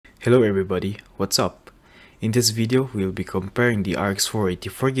Hello everybody, what's up? In this video, we'll be comparing the RX 480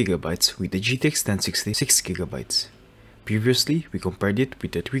 4GB with the GTX 1060 6GB. Previously, we compared it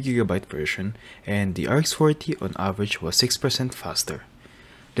with the 3GB version, and the RX 480 on average was 6% faster.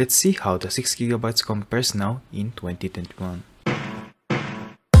 Let's see how the 6GB compares now in 2021.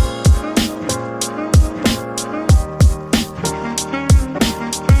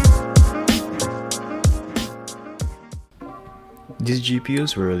 These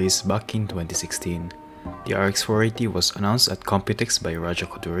GPUs were released back in 2016. The RX 480 was announced at Computex by Raja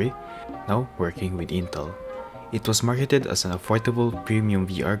Koduri, now working with Intel. It was marketed as an affordable premium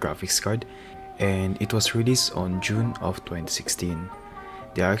VR graphics card, and it was released on June of 2016.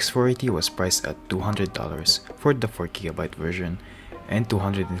 The RX 480 was priced at $200 for the 4GB version and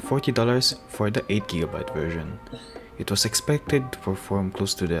 $240 for the 8GB version. It was expected to perform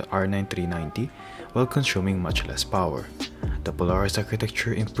close to the R9 390 while consuming much less power. The Polaris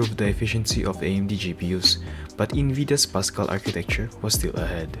architecture improved the efficiency of AMD GPUs, but Nvidia's Pascal architecture was still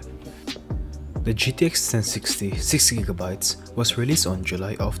ahead. The GTX 1060 6GB was released on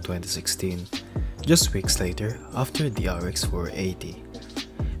July of 2016, just weeks later after the RX 480.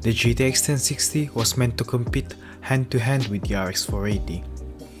 The GTX 1060 was meant to compete hand-to-hand with the RX 480.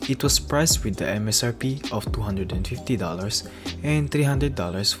 It was priced with the MSRP of $250 and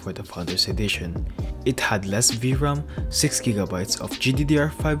 $300 for the Founders Edition. It had less VRAM, 6GB of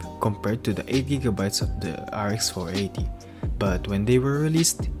GDDR5 compared to the 8GB of the RX 480. But when they were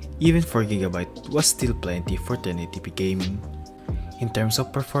released, even 4GB was still plenty for 1080p gaming. In terms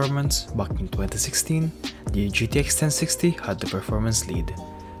of performance, back in 2016, the GTX 1060 had the performance lead,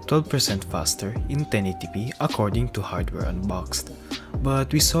 12% faster in 1080p according to Hardware Unboxed.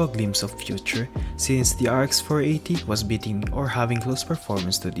 But we saw a glimpse of future since the RX 480 was beating or having close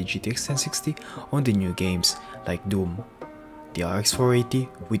performance to the GTX 1060 on the new games like Doom. The RX 480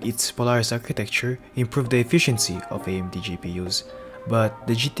 with its Polaris architecture improved the efficiency of AMD GPUs, but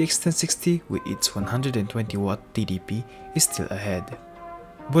the GTX 1060 with its 120W TDP is still ahead.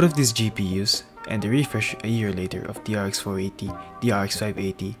 Both of these GPUs and the refresh a year later of the RX 480, the RX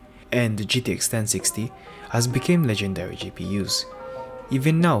 580, and the GTX 1060 has become legendary GPUs.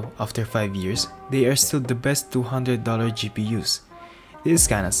 Even now, after 5 years, they are still the best $200 GPUs. This is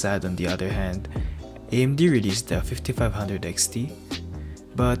kinda sad. On the other hand, AMD released the 5500 XT,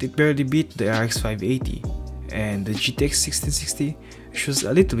 but it barely beat the RX 580, and the GTX 1660 was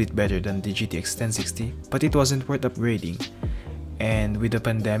a little bit better than the GTX 1060, but it wasn't worth upgrading. And with the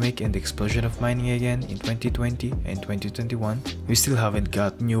pandemic and the explosion of mining again in 2020 and 2021, we still haven't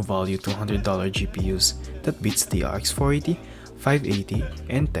got new value $200 GPUs that beats the RX 480, 580,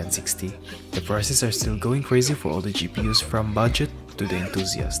 and 1060. The prices are still going crazy for all the GPUs from budget to the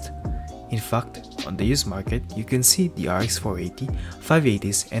enthusiast. In fact, on the used market, you can see the RX 480,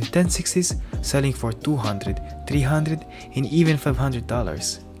 580s, and 1060s selling for $200, $300, and even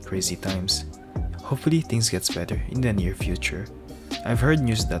 $500. Crazy times. Hopefully things gets better in the near future. I've heard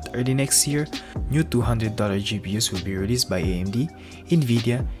news that early next year, new $200 GPUs will be released by AMD,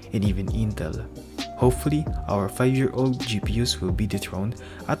 Nvidia, and even Intel. Hopefully, our 5-year-old GPUs will be dethroned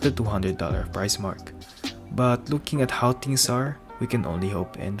at the $200 price mark. But looking at how things are, we can only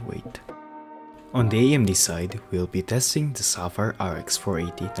hope and wait. On the AMD side, we'll be testing the Sapphire RX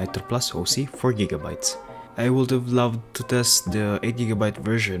 480 Nitro Plus OC 4GB. I would have loved to test the 8GB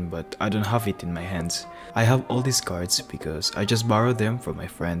version, but I don't have it in my hands. I have all these cards because I just borrowed them from my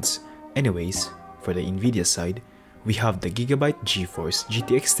friends. Anyways, for the Nvidia side, we have the Gigabyte GeForce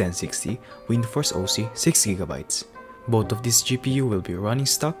GTX 1060 WindForce OC 6GB. Both of these GPU will be running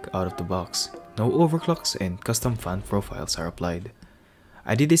stock out of the box. No overclocks and custom fan profiles are applied.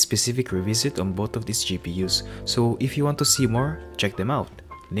 I did a specific revisit on both of these GPUs, so if you want to see more, check them out.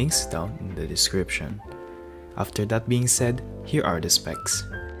 Links down in the description. After that being said, here are the specs.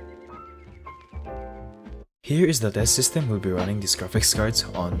 Here is the test system we'll be running these graphics cards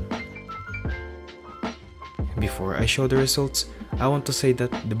on. Before I show the results, I want to say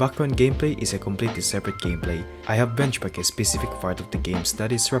that the background gameplay is a completely separate gameplay. I have benchmarked a specific part of the games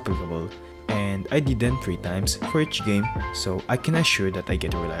that is replicable, and I did them 3 times for each game, so I can assure that I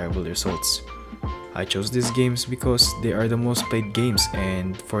get reliable results. I chose these games because they are the most played games,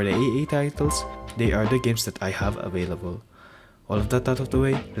 and for the AA titles, they are the games that I have available. All of that out of the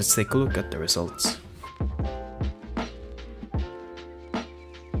way, let's take a look at the results.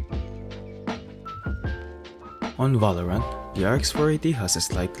 On Valorant, the RX 480 has a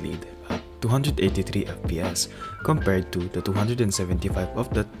slight lead at 283 FPS compared to the 275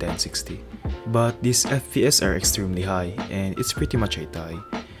 of the 1060. But these FPS are extremely high and it's pretty much a tie.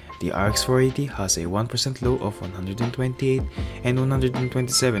 The RX 480 has a 1% low of 128 and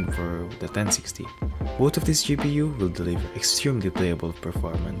 127 for the 1060. Both of these GPU will deliver extremely playable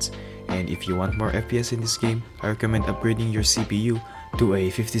performance, and if you want more FPS in this game, I recommend upgrading your CPU to a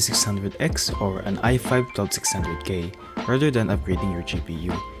 5600X or an i5 12600K rather than upgrading your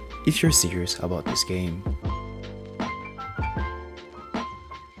GPU if you're serious about this game.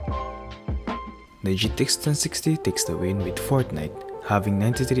 The GTX 1060 takes the win with Fortnite, having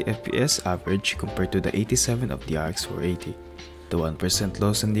 93 FPS average compared to the 87 of the RX 480. The 1%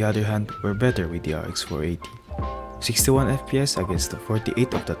 lows on the other hand were better with the RX 480. 61 FPS against the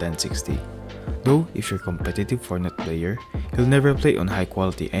 48 of the 1060. Though if you're a competitive Fortnite player, you'll never play on high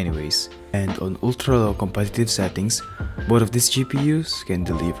quality anyways. And on ultra low competitive settings, both of these GPUs can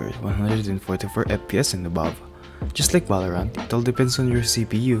deliver 144 FPS and above. Just like Valorant, it all depends on your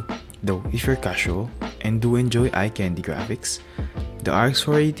CPU. Though if you're casual and do enjoy eye-candy graphics, the RX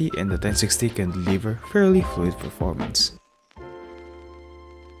 480 and the 1060 can deliver fairly fluid performance.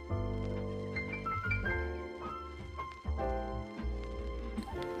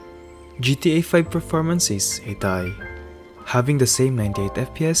 GTA 5 performance is a tie, having the same 98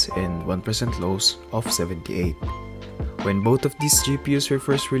 FPS and 1% lows of 78. When both of these GPUs were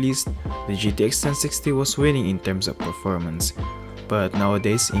first released, the GTX 1060 was winning in terms of performance, but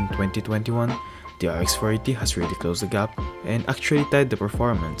nowadays in 2021, the RX 480 has really closed the gap and actually tied the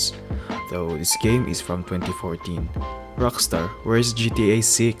performance, though this game is from 2014. Rockstar, where's GTA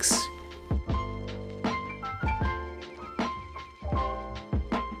 6?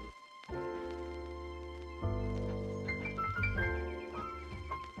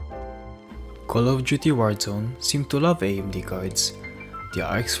 Call of Duty Warzone seemed to love AMD cards. The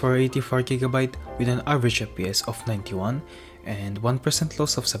RX 480 4GB with an average FPS of 91 and 1%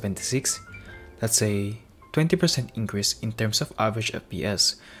 loss of 76, that's a 20% increase in terms of average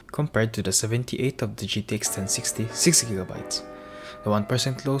FPS compared to the 78 of the GTX 1060 6GB. The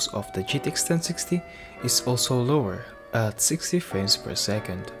 1% loss of the GTX 1060 is also lower at 60 frames per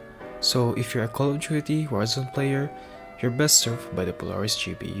second. So if you're a Call of Duty Warzone player, you're best served by the Polaris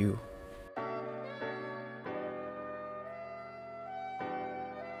GPU.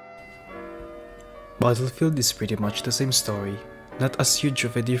 Battlefield is pretty much the same story, not as huge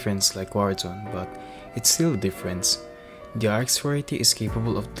of a difference like Warzone, but it's still a difference. The RX 480 is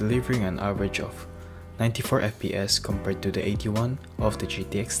capable of delivering an average of 94 FPS compared to the 81 of the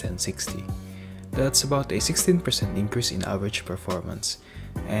GTX 1060. That's about a 16% increase in average performance,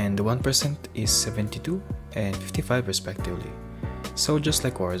 and the 1% is 72 and 55 respectively. So just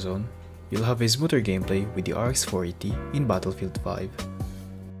like Warzone, you'll have a smoother gameplay with the RX 480 in Battlefield 5.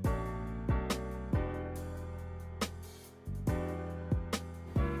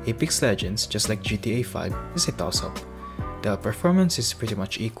 Apex Legends, just like GTA 5, is a toss-up. The performance is pretty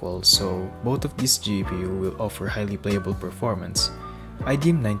much equal, so both of these GPU will offer highly playable performance. I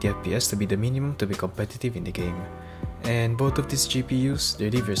deem 90 FPS to be the minimum to be competitive in the game, and both of these GPUs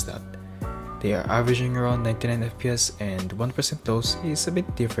delivers that. They are averaging around 99 FPS and 1% loss is a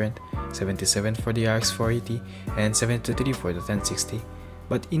bit different, 77 for the RX 480 and 73 for the 1060,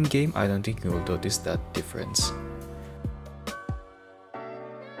 but in-game I don't think you will notice that difference.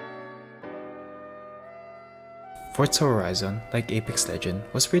 Forza Horizon, like Apex Legends,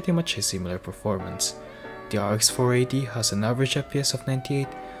 was pretty much a similar performance. The RX 480 has an average FPS of 98,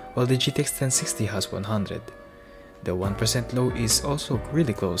 while the GTX 1060 has 100. The 1% low is also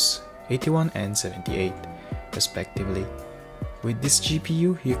really close, 81 and 78, respectively. With this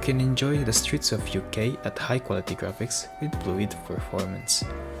GPU, you can enjoy the streets of UK at high quality graphics with fluid performance.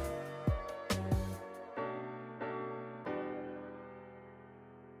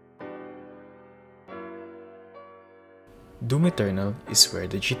 Doom Eternal is where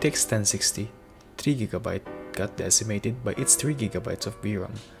the GTX 1060 3GB got decimated by its 3GB of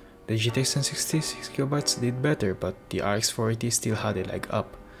VRAM. The GTX 1060 6GB did better, but the RX 480 still had a leg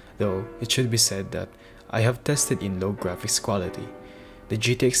up, though it should be said that I have tested in low graphics quality. The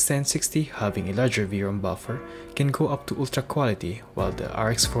GTX 1060 having a larger VRAM buffer can go up to ultra quality, while the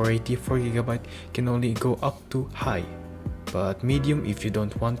RX 480 4GB can only go up to high, but medium if you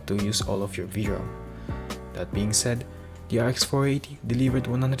don't want to use all of your VRAM. That being said, the RX 480 delivered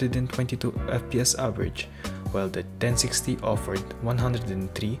 122 FPS average, while the 1060 offered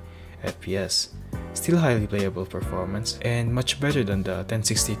 103 FPS. Still highly playable performance and much better than the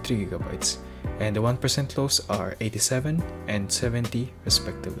 1060 3GB, and the 1% lows are 87 and 70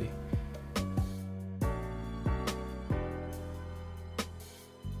 respectively.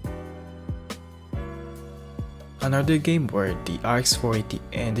 Another game where the RX 480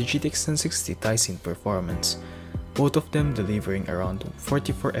 and the GTX 1060 ties in performance. both of them delivering around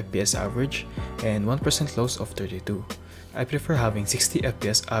 44 FPS average and 1% loss of 32. I prefer having 60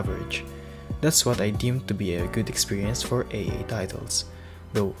 FPS average. That's what I deem to be a good experience for AA titles,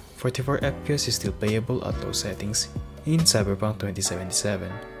 though 44 FPS is still playable at low settings in Cyberpunk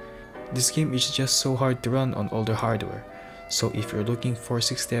 2077. This game is just so hard to run on older hardware, so if you're looking for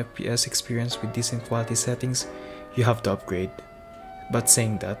 60 FPS experience with decent quality settings, you have to upgrade. But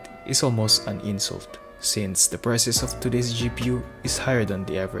saying that is almost an insult, since the prices of today's GPU is higher than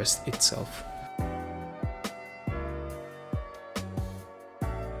the Everest itself.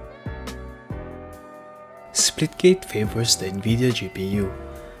 Splitgate favors the Nvidia GPU.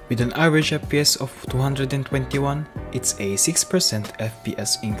 With an average FPS of 221, it's a 6%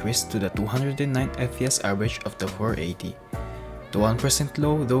 FPS increase to the 209 FPS average of the 480. The 1%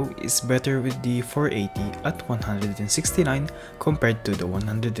 low though is better with the 480 at 169 compared to the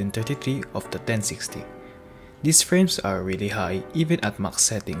 133 of the 1060. These frames are really high even at max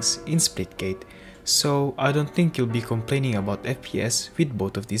settings in Splitgate, so I don't think you'll be complaining about FPS with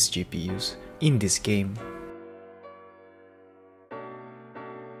both of these GPUs in this game.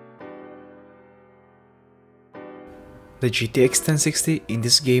 The GTX 1060 in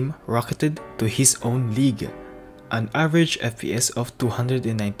this game rocketed to his own league. An average FPS of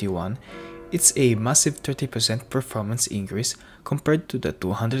 291, it's a massive 30% performance increase compared to the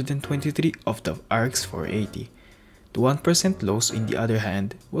 223 of the RX 480. The 1% loss in the other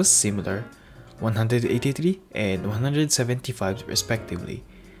hand was similar, 183 and 175 respectively.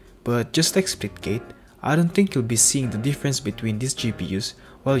 But just like Splitgate, I don't think you'll be seeing the difference between these GPUs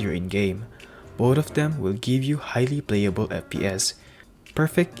while you're in game. Both of them will give you highly playable FPS,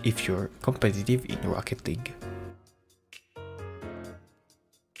 perfect if you're competitive in Rocket League.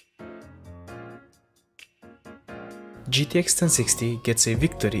 GTX 1060 gets a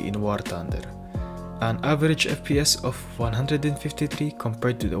victory in Warthunder. An average FPS of 153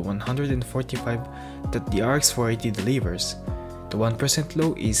 compared to the 145 that the RX 480 delivers. The 1%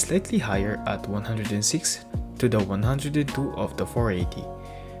 low is slightly higher at 106 to the 102 of the 480.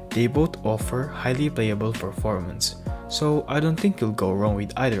 They both offer highly playable performance, so I don't think you'll go wrong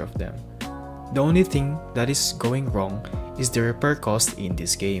with either of them. The only thing that is going wrong is the repair cost in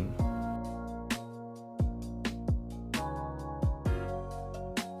this game.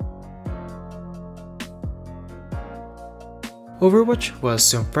 Overwatch was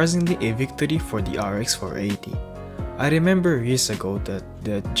surprisingly a victory for the RX 480. I remember years ago that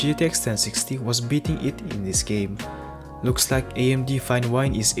the GTX 1060 was beating it in this game. Looks like AMD Fine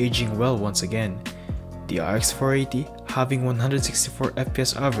Wine is aging well once again. The RX 480 having 164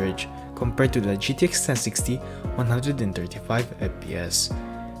 FPS average compared to the GTX 1060 135 FPS.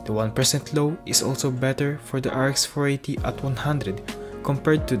 The 1% low is also better for the RX 480 at 100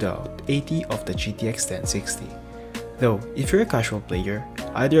 compared to the 80 of the GTX 1060. Though, if you're a casual player,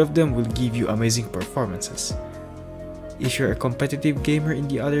 either of them will give you amazing performances. If you're a competitive gamer in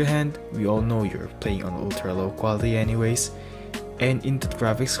the other hand, we all know you're playing on ultra low quality anyways, and in the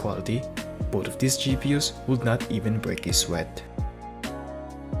graphics quality, both of these GPUs would not even break a sweat.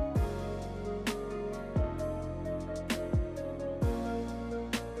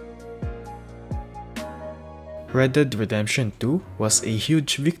 Red Dead Redemption 2 was a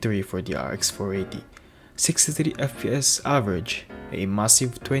huge victory for the RX 480. 63 FPS average, a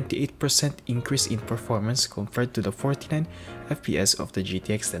massive 28% increase in performance compared to the 49 FPS of the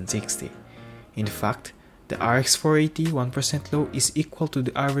GTX 1060. In fact, the RX 480 1% low is equal to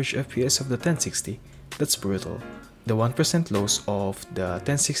the average FPS of the 1060. That's brutal. The 1% loss of the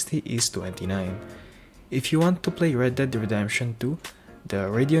 1060 is 29. If you want to play Red Dead Redemption 2, the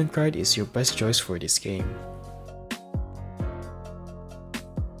Radeon card is your best choice for this game.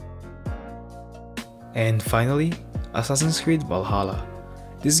 And finally, Assassin's Creed Valhalla.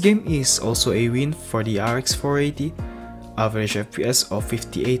 This game is also a win for the RX 480, average FPS of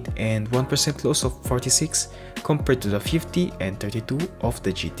 58 and 1% loss of 46 compared to the 50 and 32 of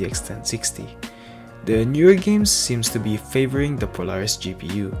the GTX 1060. The newer games seems to be favoring the Polaris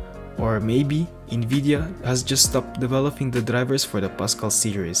GPU, or maybe Nvidia has just stopped developing the drivers for the Pascal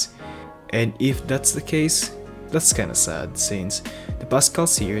series, and if that's the case, that's kinda sad since the Pascal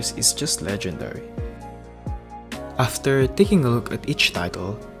series is just legendary. After taking a look at each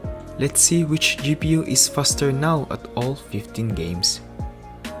title, let's see which GPU is faster now at all 15 games.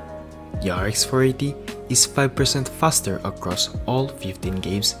 The RX 480 is 5% faster across all 15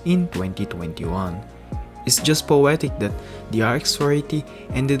 games in 2021. It's just poetic that the RX 480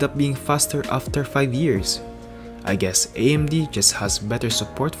 ended up being faster after 5 years. I guess AMD just has better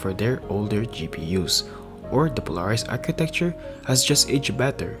support for their older GPUs, or the Polaris architecture has just aged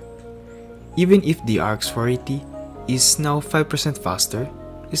better. Even if the RX 480 is now 5% faster.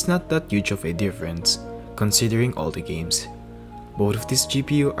 It's not that huge of a difference, considering all the games. Both of these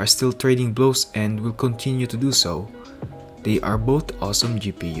GPU are still trading blows and will continue to do so. They are both awesome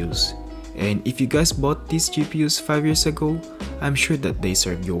GPUs. And if you guys bought these GPUs 5 years ago, I'm sure that they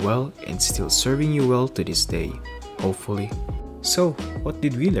served you well and still serving you well to this day, hopefully. So, what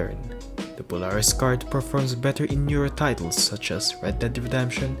did we learn? The Polaris card performs better in newer titles such as Red Dead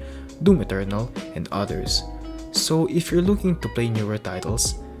Redemption, Doom Eternal, and others. So if you're looking to play newer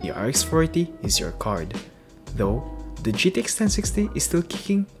titles, the RX 480 is your card. Though, the GTX 1060 is still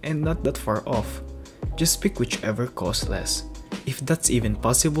kicking and not that far off. Just pick whichever costs less, if that's even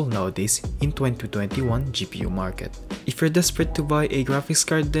possible nowadays in 2021 GPU market. If you're desperate to buy a graphics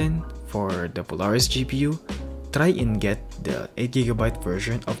card then, for the Polaris GPU, try and get the 8GB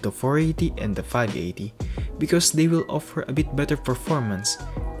version of the 480 and the 580 because they will offer a bit better performance,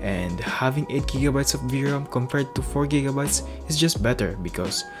 and having 8GB of VRAM compared to 4GB is just better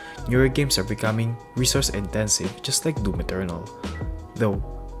because newer games are becoming resource intensive just like Doom Eternal. Though,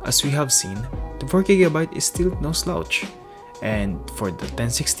 as we have seen, the 4GB is still no slouch. And for the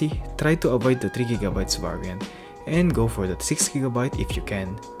 1060, try to avoid the 3GB variant and go for the 6GB if you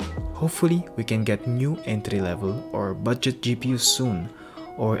can. Hopefully, we can get new entry-level or budget GPUs soon,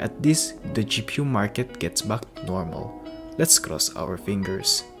 or at least the GPU market gets back to normal. Let's cross our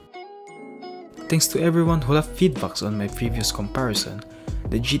fingers. Thanks to everyone who left feedbacks on my previous comparison,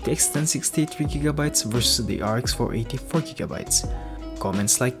 the GTX 1060 3GB versus the RX 480 4GB.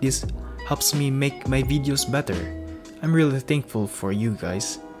 Comments like this helps me make my videos better. I'm really thankful for you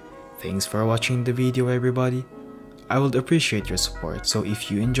guys. Thanks for watching the video, everybody. I would appreciate your support, so if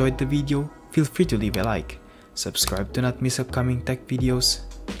you enjoyed the video, feel free to leave a like, subscribe to not miss upcoming tech videos,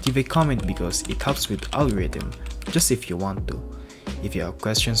 give a comment because it helps with algorithm, just if you want to. If you have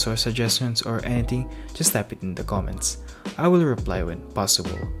questions or suggestions or anything, just type it in the comments. I will reply when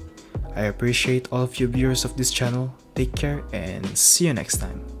possible. I appreciate all of you viewers of this channel. Take care and see you next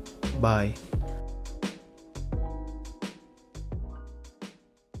time. Bye.